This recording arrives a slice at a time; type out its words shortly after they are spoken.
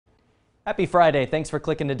Happy Friday. Thanks for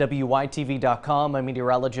clicking to WYTV.com. I'm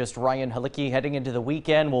meteorologist Ryan Halicki. Heading into the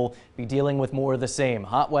weekend, we'll be dealing with more of the same.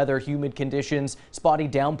 Hot weather, humid conditions, spotty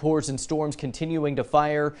downpours and storms continuing to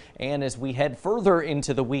fire. And as we head further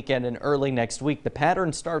into the weekend and early next week, the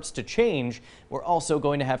pattern starts to change. We're also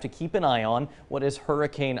going to have to keep an eye on what is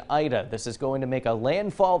Hurricane Ida. This is going to make a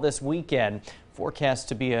landfall this weekend. Forecast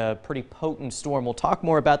to be a pretty potent storm. We'll talk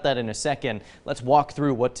more about that in a second. Let's walk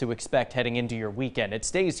through what to expect heading into your weekend. It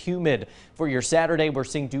stays humid for your Saturday. We're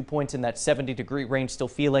seeing dew points in that 70-degree range, still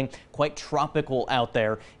feeling quite tropical out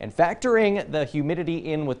there. And factoring the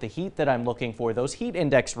humidity in with the heat that I'm looking for, those heat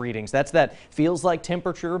index readings, that's that feels like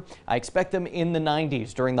temperature. I expect them in the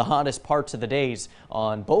 90s during the hottest parts of the days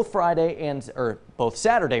on both both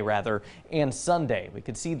Saturday rather and Sunday. We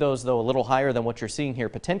could see those though a little higher than what you're seeing here,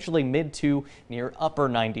 potentially mid to near upper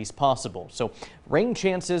 90s possible. So rain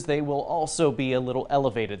chances, they will also be a little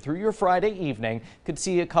elevated through your Friday evening. Could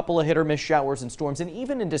see a couple of hit or miss showers and storms, and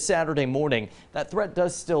even into Saturday morning. That threat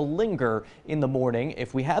does still linger in the morning.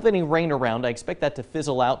 If we have any rain around, I expect that to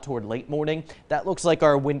fizzle out toward late morning. That looks like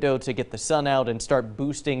our window to get the sun out and start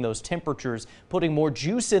boosting those temperatures, putting more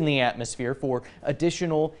juice in the atmosphere for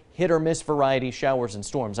additional hit or miss variety showers and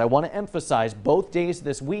storms. I want to emphasize both days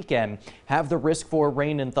this weekend have the risk for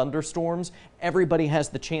rain and thunderstorms. Everybody has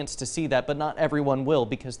the chance to see that, but not everyone will,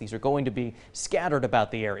 because these are going to be scattered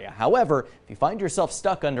about the area. However, if you find yourself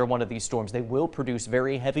stuck under one of these storms, they will produce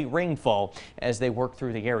very heavy rainfall as they work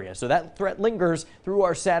through the area. So that threat lingers through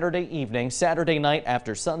our Saturday evening. Saturday night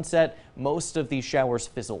after sunset, most of these showers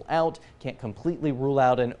fizzle out. Can't completely rule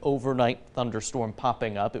out an overnight thunderstorm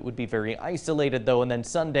popping up. It would be very isolated though, and then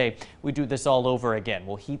Sunday we do this all over again.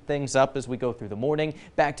 We'll heat things up as we go through the morning,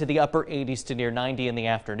 back to the upper 80s to near 90 in the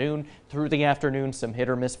afternoon. Through the afternoon, some hit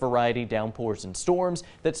or miss variety downpours and storms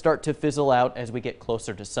that start to fizzle out as we get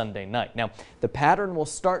closer to Sunday night. Now, the pattern will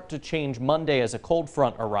start to change Monday as a cold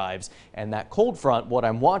front arrives, and that cold front, what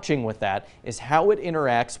I'm watching with that is how it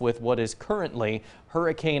interacts with what is currently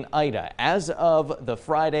Hurricane Ida. As of the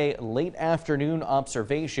Friday late afternoon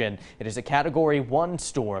observation, it is a Category 1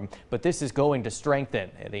 storm, but this is going to strengthen.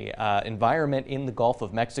 The environment in the Gulf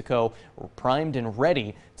of Mexico primed and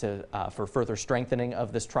ready for further strengthening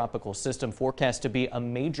of this tropical system, forecast to be a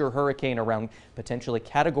major hurricane around potentially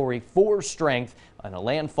Category 4 strength and a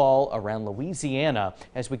landfall around Louisiana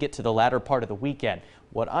as we get to the latter part of the weekend.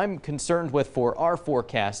 What I'm concerned with for our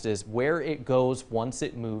forecast is where it goes once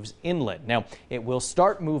it moves inland. Now, it will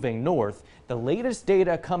start moving north. The latest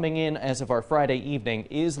data coming in as of our Friday evening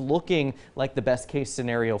is looking like the best case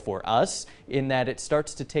scenario for us in that it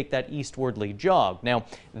starts to take that eastwardly jog. Now,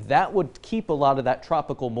 that would keep a lot of that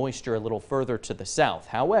tropical moisture a little further to the south.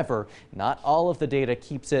 However, not all of the data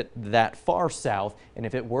keeps it that far south, and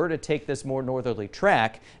if it were to take this more northerly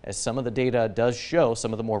track, as some of the data does show,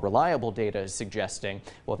 some of the more reliable data is suggesting,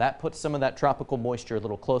 well, that puts some of that tropical moisture a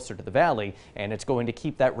little closer to the valley, and it's going to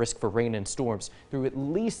keep that risk for rain and storms through at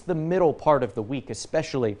least the middle part of the week,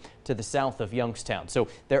 especially to the south of Youngstown. So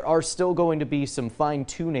there are still going to be some fine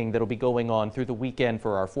tuning that'll be going on through the weekend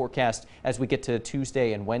for our forecast as we get to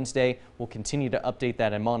Tuesday and Wednesday. We'll continue to update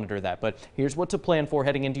that and monitor that. But here's what to plan for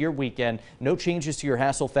heading into your weekend. No changes to your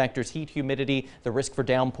hassle factors, heat, humidity, the risk for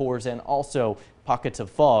downpours, and also pockets of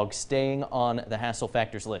fog staying on the hassle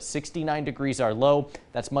factors list. 69 degrees our low.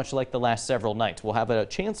 That's much like the last several nights. We'll have a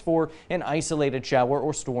chance for an isolated shower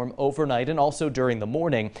or storm overnight and also during the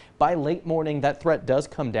morning. By late morning, that threat does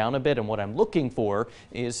come down a bit, and what I'm looking for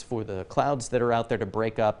is for the clouds that are out there to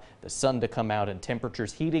break up, the sun to come out, and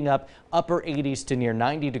temperatures heating up, upper 80s to near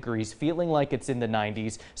 90 degrees, feeling like it's in the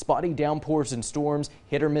 90s. Spotty downpours and storms,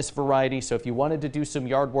 hit or miss variety. So if you wanted to do some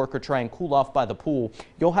yard work or try and cool off by the pool,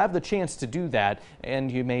 you'll have the chance to do that. And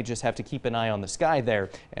you may just have to keep an eye on the sky there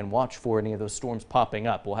and watch for any of those storms popping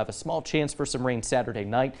up. We'll have a small chance for some rain Saturday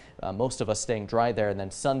night, most of us staying dry there, and then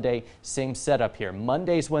Sunday, same setup here.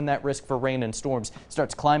 Monday's when that risk for rain and storms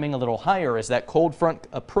starts climbing a little higher as that cold front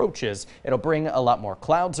approaches. It'll bring a lot more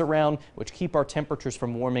clouds around, which keep our temperatures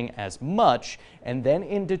from warming as much. And then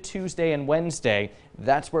into Tuesday and Wednesday,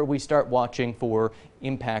 that's where we start watching for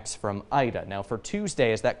impacts from Ida. Now for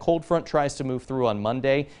Tuesday, as that cold front tries to move through on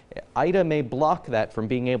Monday, Ida may block that from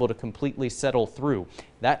being able to completely settle through.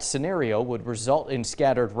 That scenario would result in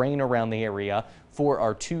scattered rain around the area for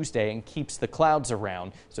our Tuesday and keeps the clouds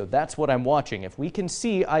around. So that's what I'm watching. If we can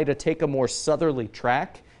see Ida take a more southerly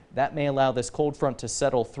track, that may allow this cold front to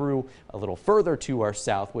settle through a little further to our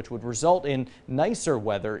south, which would result in nicer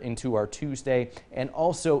weather into our Tuesday and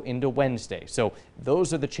also into Wednesday. So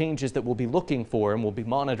those are the changes that we'll be looking for, and we'll be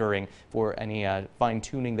monitoring for any fine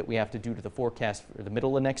tuning that we have to do to the forecast for the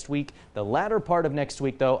middle of next week. The latter part of next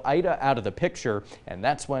week, though, Ida out of the picture, and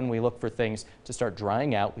that's when we look for things to start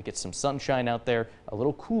drying out. We get some sunshine out there, a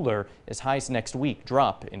little cooler as highs next week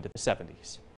drop into the 70s.